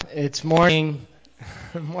It's morning,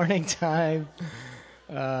 morning time.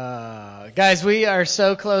 Guys, we are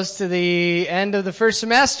so close to the end of the first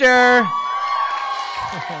semester.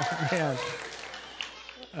 Man.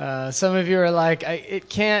 Some of you are like, it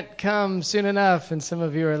can't come soon enough, and some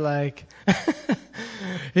of you are like,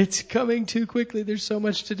 it's coming too quickly. There's so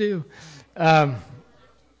much to do.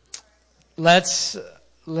 Let's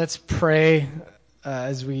pray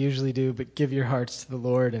as we usually do, but give your hearts to the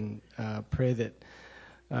Lord and pray that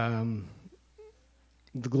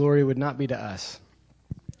the glory would not be to us.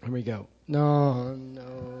 Here we go. No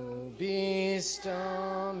bis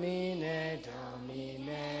Domine,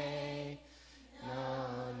 Domine.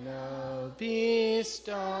 No bis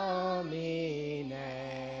Domine.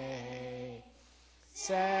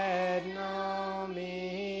 Sed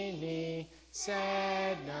nomini,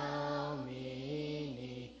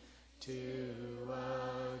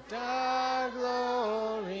 tuo da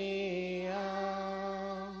gloriam.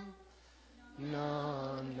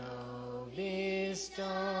 Non nobis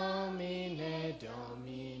Domine,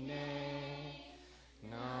 Domine.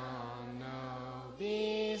 Non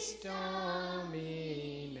nobis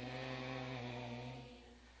Domine.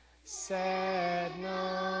 Sed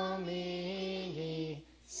nomini,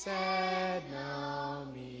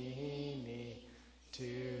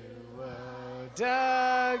 tuo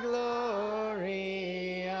da gloriam.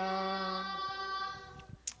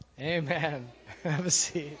 Amen. Have a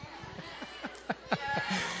seat.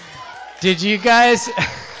 Did you guys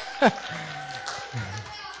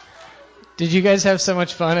have so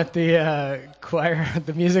much fun at the choir,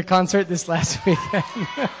 the music concert this last weekend?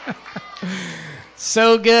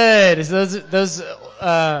 So good. Those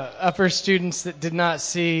upper students that did not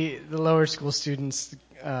see the lower school students,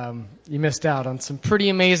 you missed out on some pretty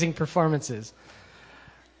amazing performances.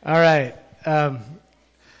 All right.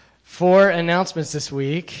 4 announcements this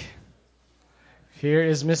week. Here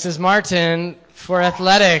is Mrs. Martin for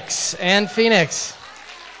athletics and Phoenix.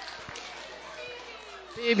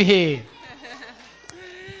 Phoebe.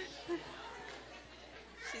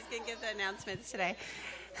 She's going to give the announcements today.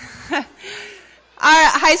 Our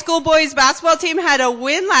high school boys basketball team had a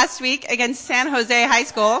win last week against San Jose High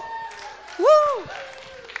School. Woo!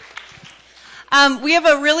 We have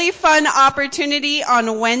a really fun opportunity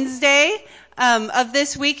on Wednesday of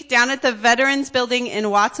this week down at the Veterans Building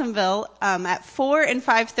in Watsonville at 4 and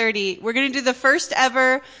 5:30. We're going to do the first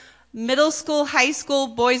ever middle school, high school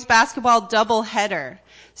boys basketball doubleheader.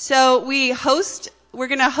 So we're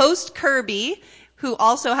going to host Kirby, who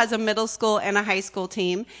also has a middle school and a high school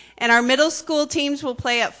team. And our middle school teams will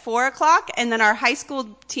play at 4 o'clock, and then our high school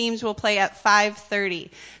teams will play at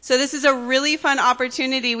 5:30. So this is a really fun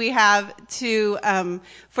opportunity we have to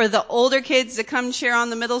for the older kids to come cheer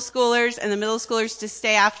on the middle schoolers, and the middle schoolers to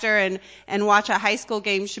stay after and watch a high school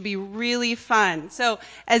game. Should be really fun. So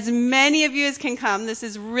as many of you as can come, this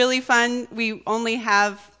is really fun. We only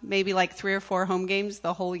have maybe like 3 or 4 home games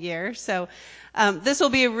the whole year. So this will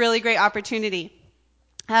be a really great opportunity.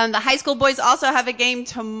 The high school boys also have a game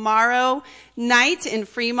tomorrow night in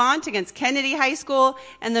Fremont against Kennedy High School,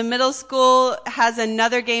 and the middle school has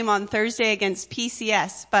another game on Thursday against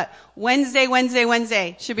PCS. But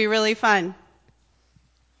Wednesday should be really fun.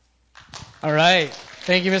 All right.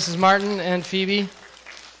 Thank you, Mrs. Martin and Phoebe.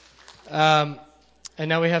 And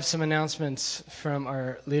now we have some announcements from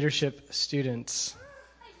our leadership students.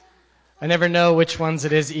 I never know which ones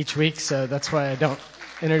it is each week, so that's why I don't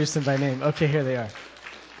introduce them by name. Okay, here they are.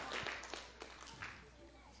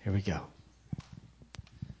 Here we go.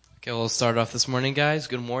 Okay, we'll start off this morning, guys.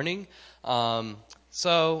 Good morning.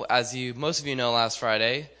 So, as most of you know, last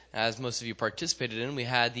Friday, as most of you participated in, we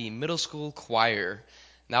had the middle school choir.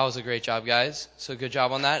 And that was a great job, guys. So good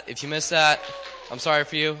job on that. If you missed that, I'm sorry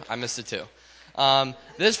for you. I missed it too.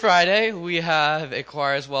 This Friday, we have a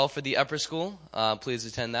choir as well for the upper school. Please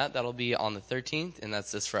attend that. That'll be on the 13th, and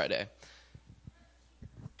that's this Friday.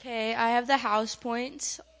 Okay, I have the house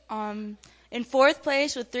points. In 4th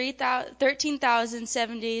place with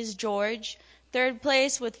 13,070 is George. 3rd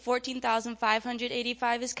place with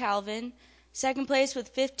 14,585 is Calvin. 2nd place with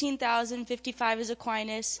 15,055 is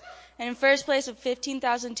Aquinas. And in 1st place with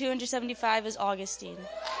 15,275 is Augustine.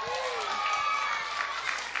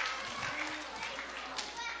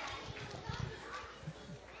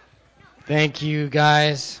 Thank you,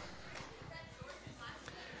 guys.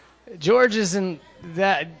 George isn't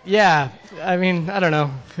that, yeah, I mean, I don't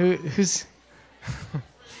know.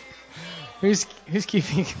 Who's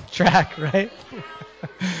keeping track, right?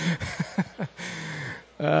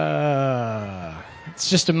 It's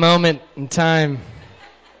just a moment in time.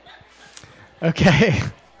 Okay.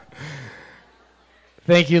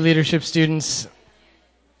 Thank you, leadership students.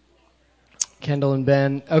 Kendall and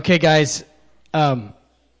Ben. Okay, guys. I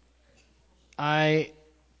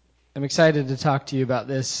am excited to talk to you about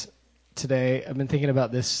this today. I've been thinking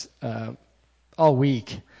about this all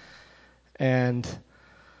week, and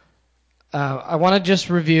I want to just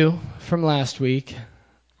review from last week.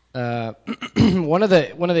 One of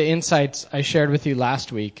the insights I shared with you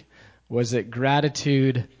last week was that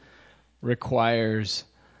gratitude requires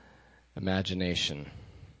imagination.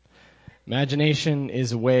 Imagination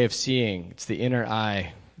is a way of seeing. It's the inner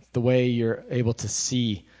eye. It's the way you're able to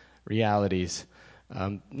see realities,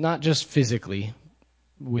 not just physically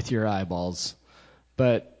with your eyeballs,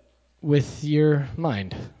 but with your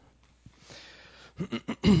mind.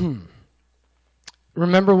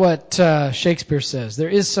 Remember what Shakespeare says. There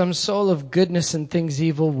is some soul of goodness in things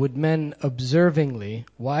evil, would men observingly,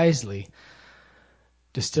 wisely,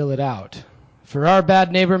 distill it out. For our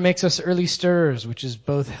bad neighbor makes us early stirrers, which is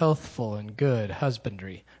both healthful and good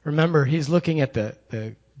husbandry. Remember, he's looking at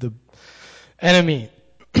the enemy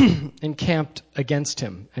encamped against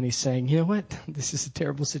him, and he's saying, you know what, this is a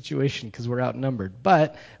terrible situation because we're outnumbered,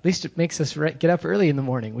 but at least it makes us get up early in the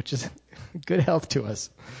morning, which is good health to us.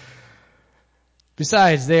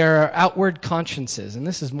 Besides, they are outward consciences, and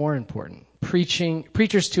this is more important.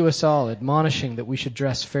 Preachers to us all, admonishing that we should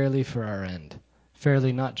dress fairly for our end.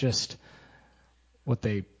 Fairly, not just what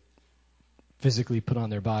they physically put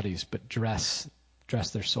on their bodies, but dress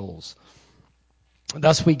their souls.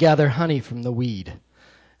 Thus we gather honey from the weed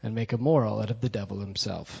and make a moral out of the devil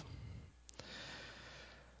himself.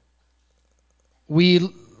 We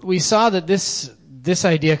saw that this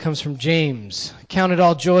idea comes from James. Count it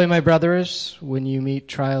all joy, my brothers, when you meet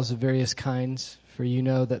trials of various kinds, for you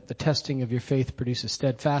know that the testing of your faith produces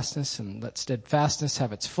steadfastness, and let steadfastness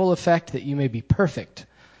have its full effect, that you may be perfect,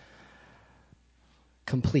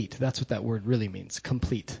 complete. That's what that word really means,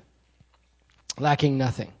 complete, lacking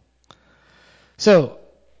nothing. So,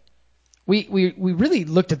 we really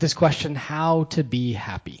looked at this question, how to be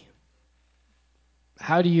happy.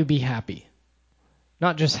 How do you be happy?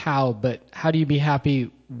 Not just how, but how do you be happy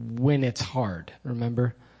when it's hard?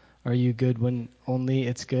 Remember? Are you good when only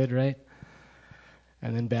it's good, right?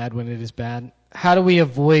 And then bad when it is bad? How do we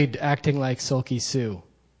avoid acting like sulky Sue?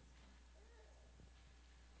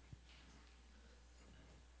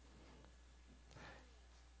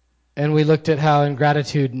 And we looked at how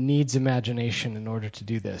ingratitude needs imagination in order to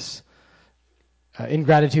do this.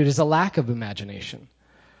 Ingratitude is a lack of imagination.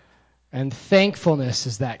 And thankfulness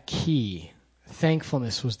is that key.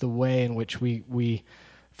 Thankfulness was the way in which we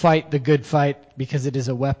fight the good fight, because it is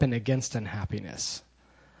a weapon against unhappiness.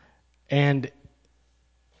 And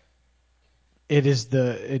it is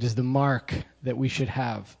the mark that we should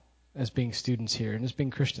have as being students here and as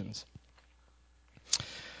being Christians.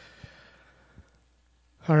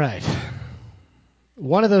 All right.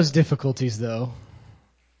 One of those difficulties, though,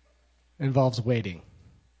 involves waiting.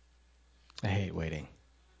 I hate waiting.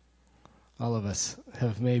 All of us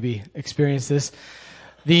have maybe experienced this.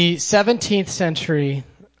 The 17th century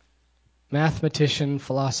mathematician,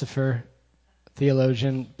 philosopher,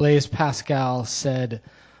 theologian Blaise Pascal said,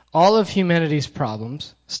 all of humanity's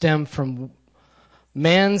problems stem from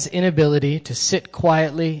man's inability to sit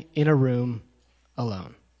quietly in a room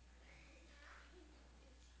alone.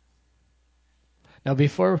 Now,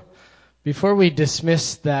 before we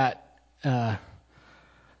dismiss that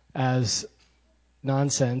as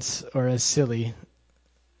nonsense or as silly,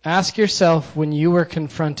 ask yourself, when you were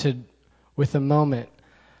confronted with a moment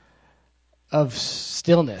of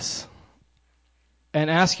stillness,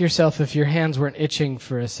 and ask yourself if your hands weren't itching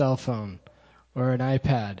for a cell phone or an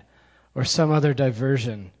iPad or some other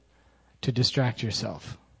diversion to distract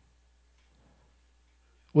yourself.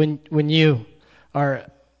 When you are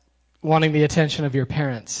wanting the attention of your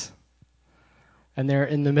parents and they're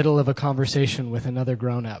in the middle of a conversation with another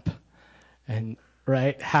grown-up, and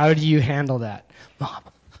right, how do you handle that?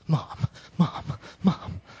 Mom,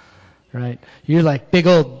 right? You're like big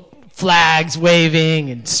old flags waving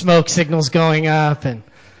and smoke signals going up, and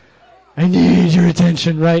I need your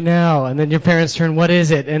attention right now. And then your parents turn, what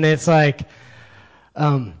is it? And it's like,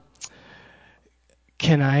 can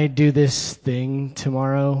I do this thing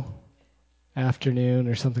tomorrow afternoon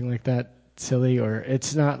or something like that silly? Or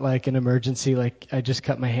it's not like an emergency, like I just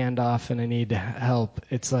cut my hand off and I need help.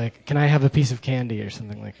 It's like, can I have a piece of candy or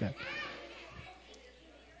something like that?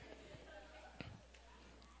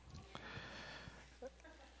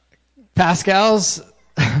 Pascal's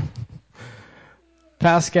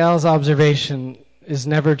observation is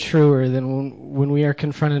never truer than when we are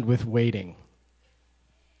confronted with waiting.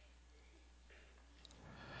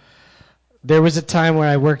 There was a time where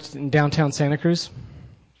I worked in downtown Santa Cruz,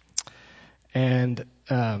 and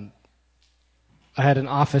I had an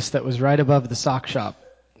office that was right above the sock shop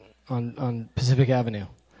on Pacific Avenue,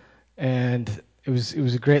 and it was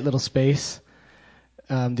a great little space.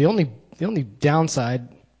 The only downside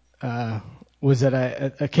was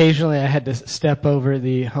that occasionally I had to step over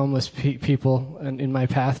the homeless people in my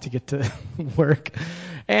path to get to work,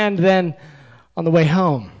 and then on the way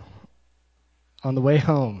home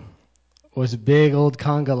was a big old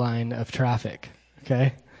conga line of traffic.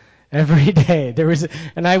 Okay. Every day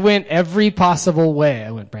and I went every possible way.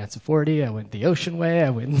 I went Branson 40. I went the ocean way.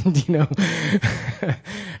 I went,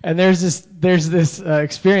 and there's this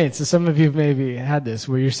experience. So some of you maybe had this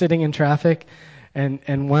where you're sitting in traffic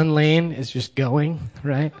and one lane is just going,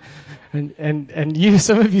 right? And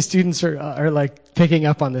some of you students are like picking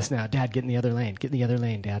up on this now. Dad, get in the other lane. Get in the other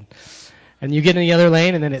lane, Dad. And you get in the other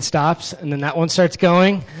lane, and then it stops, and then that one starts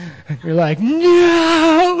going. You're like,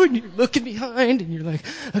 no! And you're looking behind, and you're like,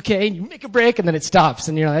 okay, and you make a break, and then it stops,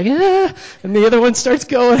 and you're like, ah! And the other one starts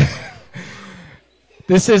going.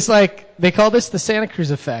 This is like, they call this the Santa Cruz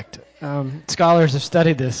effect. Scholars have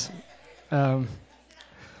studied this. Or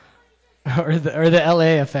the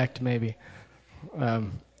LA effect, maybe.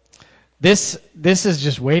 This is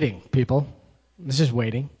just waiting, people. This is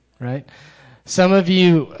waiting, right? Some of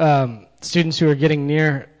you, students who are getting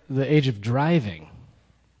near the age of driving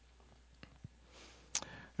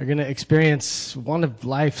are going to experience one of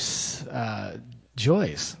life's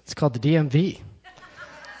joys. It's called the DMV.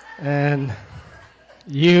 And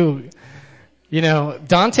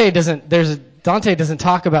Dante doesn't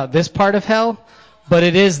talk about this part of hell, but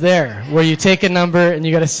it is there where you take a number and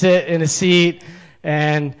you got to sit in a seat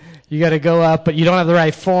and you got to go up, but you don't have the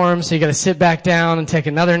right form, so you got to sit back down and take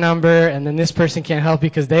another number, and then this person can't help you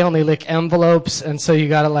because they only lick envelopes, and so you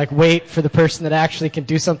got to like wait for the person that actually can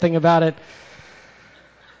do something about it.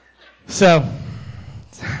 So,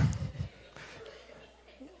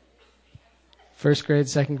 first grade,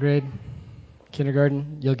 second grade,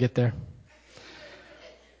 kindergarten, you'll get there.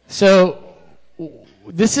 So,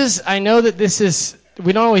 I know that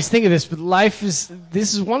we don't always think of this, but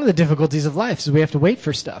this is one of the difficulties of life, is we have to wait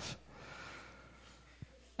for stuff.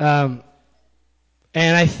 And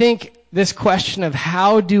I think this question of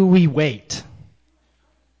how do we wait?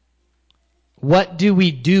 What do we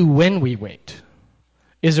do when we wait?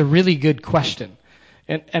 Is a really good question.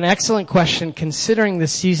 And an excellent question considering the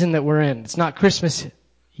season that we're in. It's not Christmas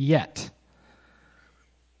yet.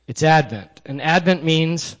 It's Advent. And Advent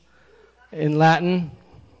means, in Latin,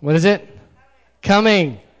 what is it?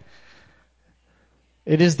 Coming.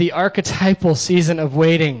 It is the archetypal season of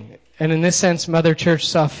waiting. And in this sense, Mother Church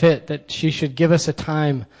saw fit that she should give us a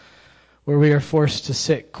time where we are forced to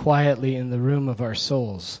sit quietly in the room of our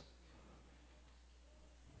souls.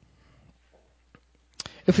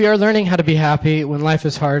 If we are learning how to be happy when life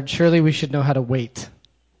is hard, surely we should know how to wait.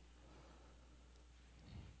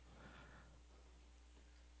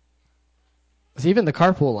 So even the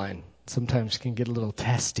carpool line sometimes can get a little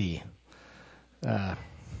testy.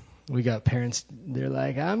 We got parents, they're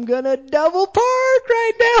like, I'm going to double park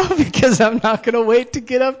right now because I'm not going to wait to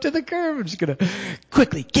get up to the curb. I'm just going to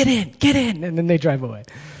quickly get in, and then they drive away.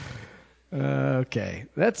 Okay,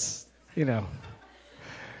 that's,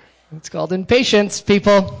 it's called impatience,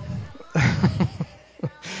 people.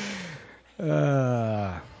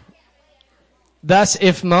 Thus,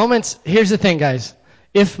 here's the thing, guys.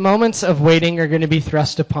 If moments of waiting are going to be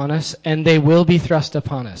thrust upon us, and they will be thrust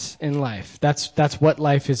upon us in life, that's what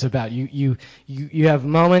life is about. You have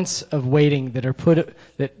moments of waiting that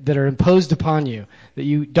are imposed upon you that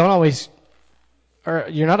you don't always, or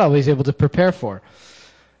you're not always able to prepare for.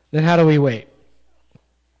 Then how do we wait?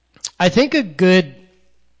 I think a good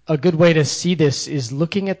way to see this is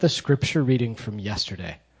looking at the scripture reading from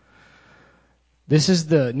yesterday. This is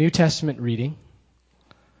the New Testament reading.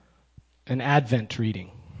 An Advent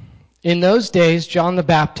reading. In those days, John the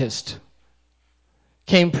Baptist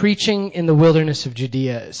came preaching in the wilderness of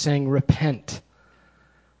Judea, saying, Repent,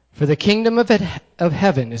 for the kingdom of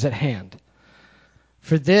heaven is at hand.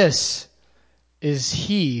 For this is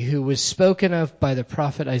he who was spoken of by the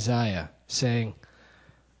prophet Isaiah, saying,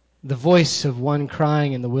 The voice of one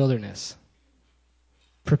crying in the wilderness,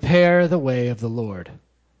 Prepare the way of the Lord,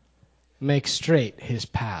 make straight his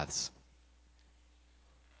paths.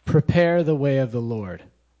 Prepare the way of the Lord.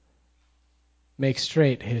 Make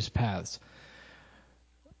straight his paths.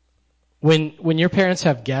 When your parents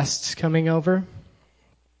have guests coming over,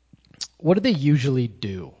 what do they usually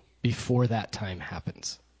do before that time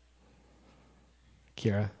happens?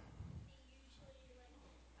 Kira?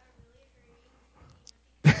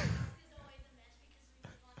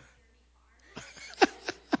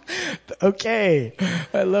 Okay,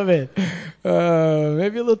 I love it.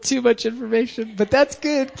 Maybe a little too much information, but that's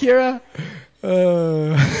good, Kira.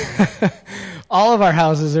 All of our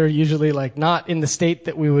houses are usually like not in the state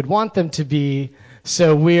that we would want them to be,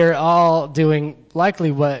 so we're all doing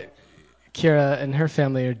likely what Kira and her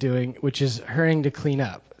family are doing, which is hurrying to clean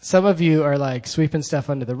up. Some of you are like sweeping stuff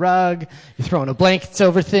under the rug, you're throwing a blankets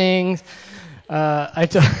over things. I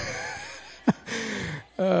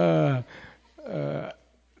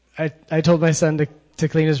told my son to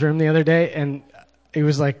clean his room the other day, and it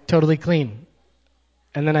was like totally clean.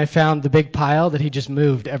 And then I found the big pile that he just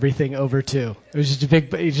moved everything over to. It was just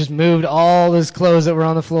he just moved all his clothes that were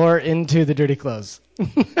on the floor into the dirty clothes.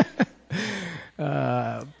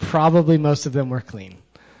 Probably most of them were clean.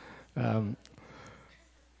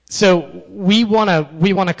 So we want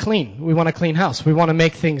to clean. We want to clean house. We want to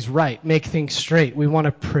make things right, make things straight. We want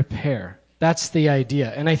to prepare. That's the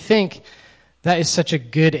idea. And I think that is such a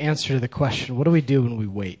good answer to the question, what do we do when we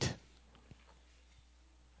wait?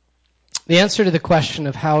 The answer to the question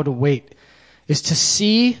of how to wait is to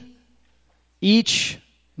see each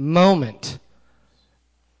moment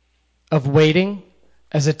of waiting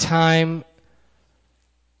as a time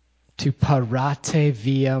to parate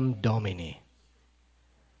viam Domini.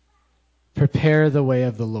 Prepare the way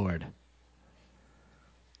of the Lord.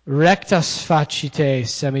 Rectas facite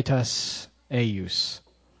semitas eius.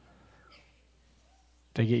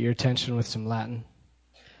 Did I get your attention with some Latin?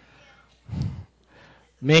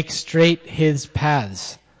 Make straight his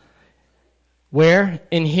paths. Where?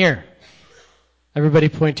 In here. Everybody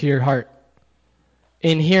point to your heart.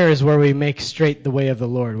 In here is where we make straight the way of the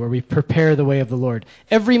Lord, where we prepare the way of the Lord.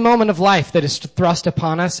 Every moment of life that is thrust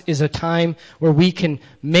upon us is a time where we can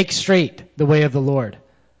make straight the way of the Lord.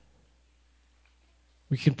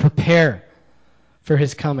 We can prepare for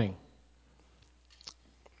his coming.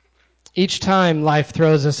 Each time life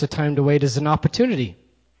throws us a time to wait is an opportunity.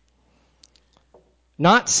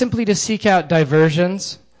 Not simply to seek out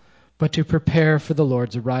diversions, but to prepare for the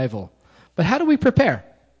Lord's arrival. But how do we prepare?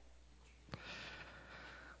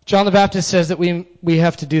 John the Baptist says that we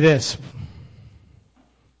have to do this.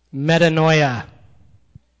 Metanoia.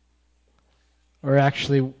 Or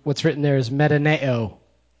actually, what's written there is metaneo.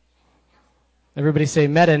 Everybody say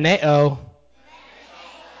metaneo.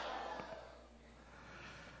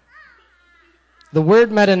 The word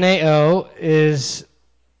metaneo is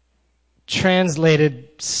translated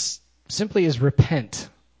simply as repent.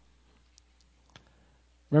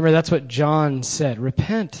 Remember, that's what John said.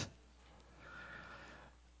 Repent.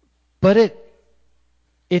 But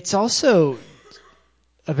it's also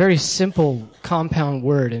a very simple compound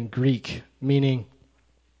word in Greek, meaning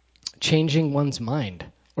changing one's mind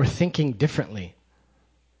or thinking differently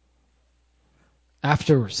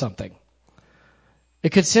after something.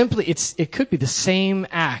 It could be the same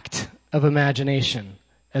act of imagination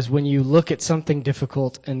as when you look at something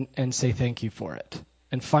difficult and say thank you for it,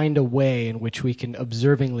 and find a way in which we can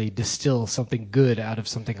observingly distill something good out of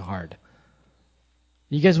something hard.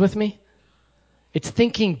 You guys with me? It's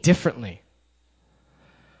thinking differently.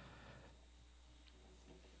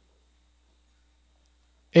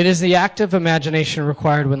 It is the active imagination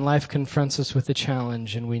required when life confronts us with a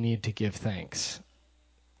challenge and we need to give thanks.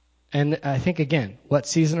 And I think, again, what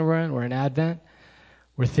season are we in? We're in Advent.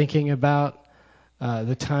 We're thinking about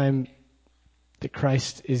the time that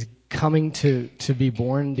Christ is coming to be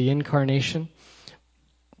born, the incarnation.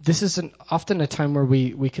 This is often a time where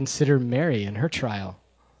we consider Mary and her trial.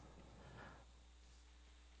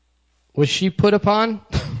 Was she put upon?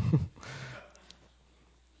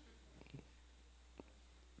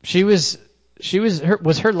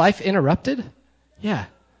 Was her life interrupted? Yeah.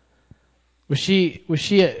 Was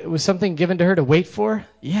something given to her to wait for?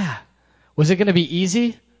 Yeah. Was it going to be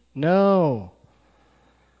easy? No.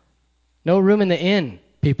 No room in the inn,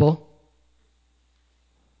 people.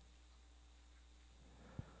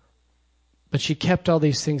 But she kept all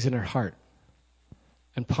these things in her heart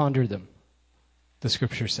and pondered them, the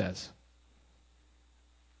scripture says.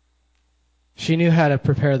 She knew how to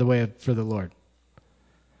prepare the way for the Lord.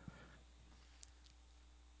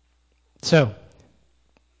 So,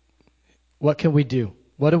 what can we do?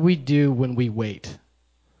 What do we do when we wait?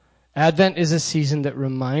 Advent is a season that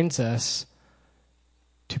reminds us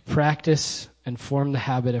to practice and form the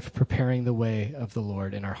habit of preparing the way of the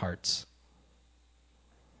Lord in our hearts.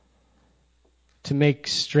 To make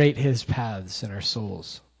straight his paths in our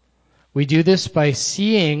souls. We do this by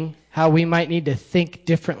seeing how we might need to think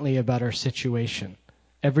differently about our situation.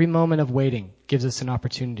 Every moment of waiting gives us an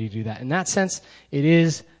opportunity to do that. In that sense, it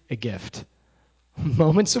is a gift.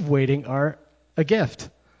 Moments of waiting are a gift.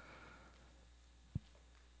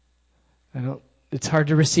 It's hard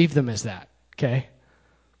to receive them as that, okay?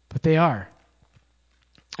 But they are.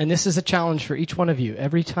 And this is a challenge for each one of you.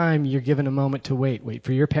 Every time you're given a moment to wait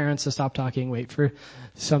for your parents to stop talking, wait for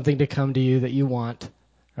something to come to you that you want,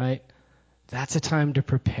 right? That's a time to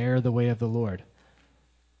prepare the way of the Lord.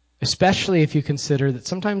 Especially if you consider that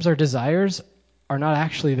sometimes our desires are not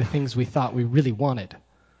actually the things we thought we really wanted,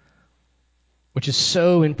 which is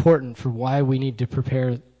so important for why we need to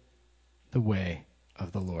prepare the way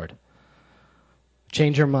of the Lord.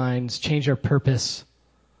 Change our minds, change our purpose,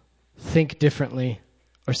 think differently,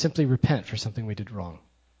 or simply repent for something we did wrong.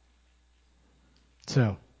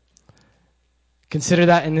 So, consider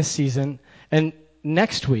that in this season. And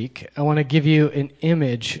next week, I want to give you an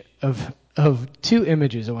image of two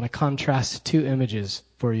images. I want to contrast two images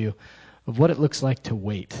for you of what it looks like to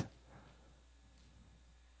wait.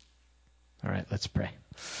 All right, let's pray.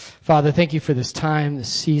 Father, thank you for this time, this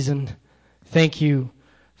season. Thank you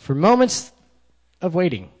for moments of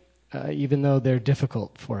waiting, even though they're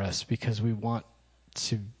difficult for us because we want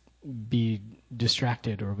to be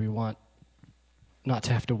distracted or we want not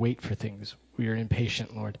to have to wait for things. We are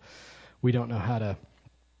impatient, Lord. We don't know how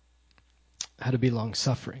to be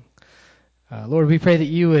long-suffering. Lord, we pray that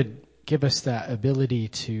you would give us that ability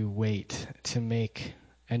to wait, to make,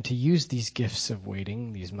 and to use these gifts of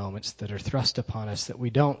waiting, these moments that are thrust upon us that we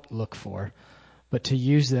don't look for, but to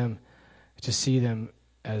use them, to see them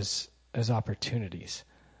as opportunities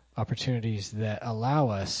that allow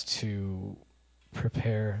us to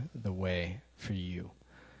prepare the way for you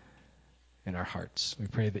in our hearts. We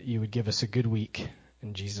pray that you would give us a good week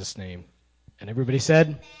in Jesus' name. And everybody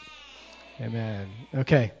said, Amen.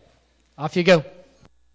 Okay, off you go.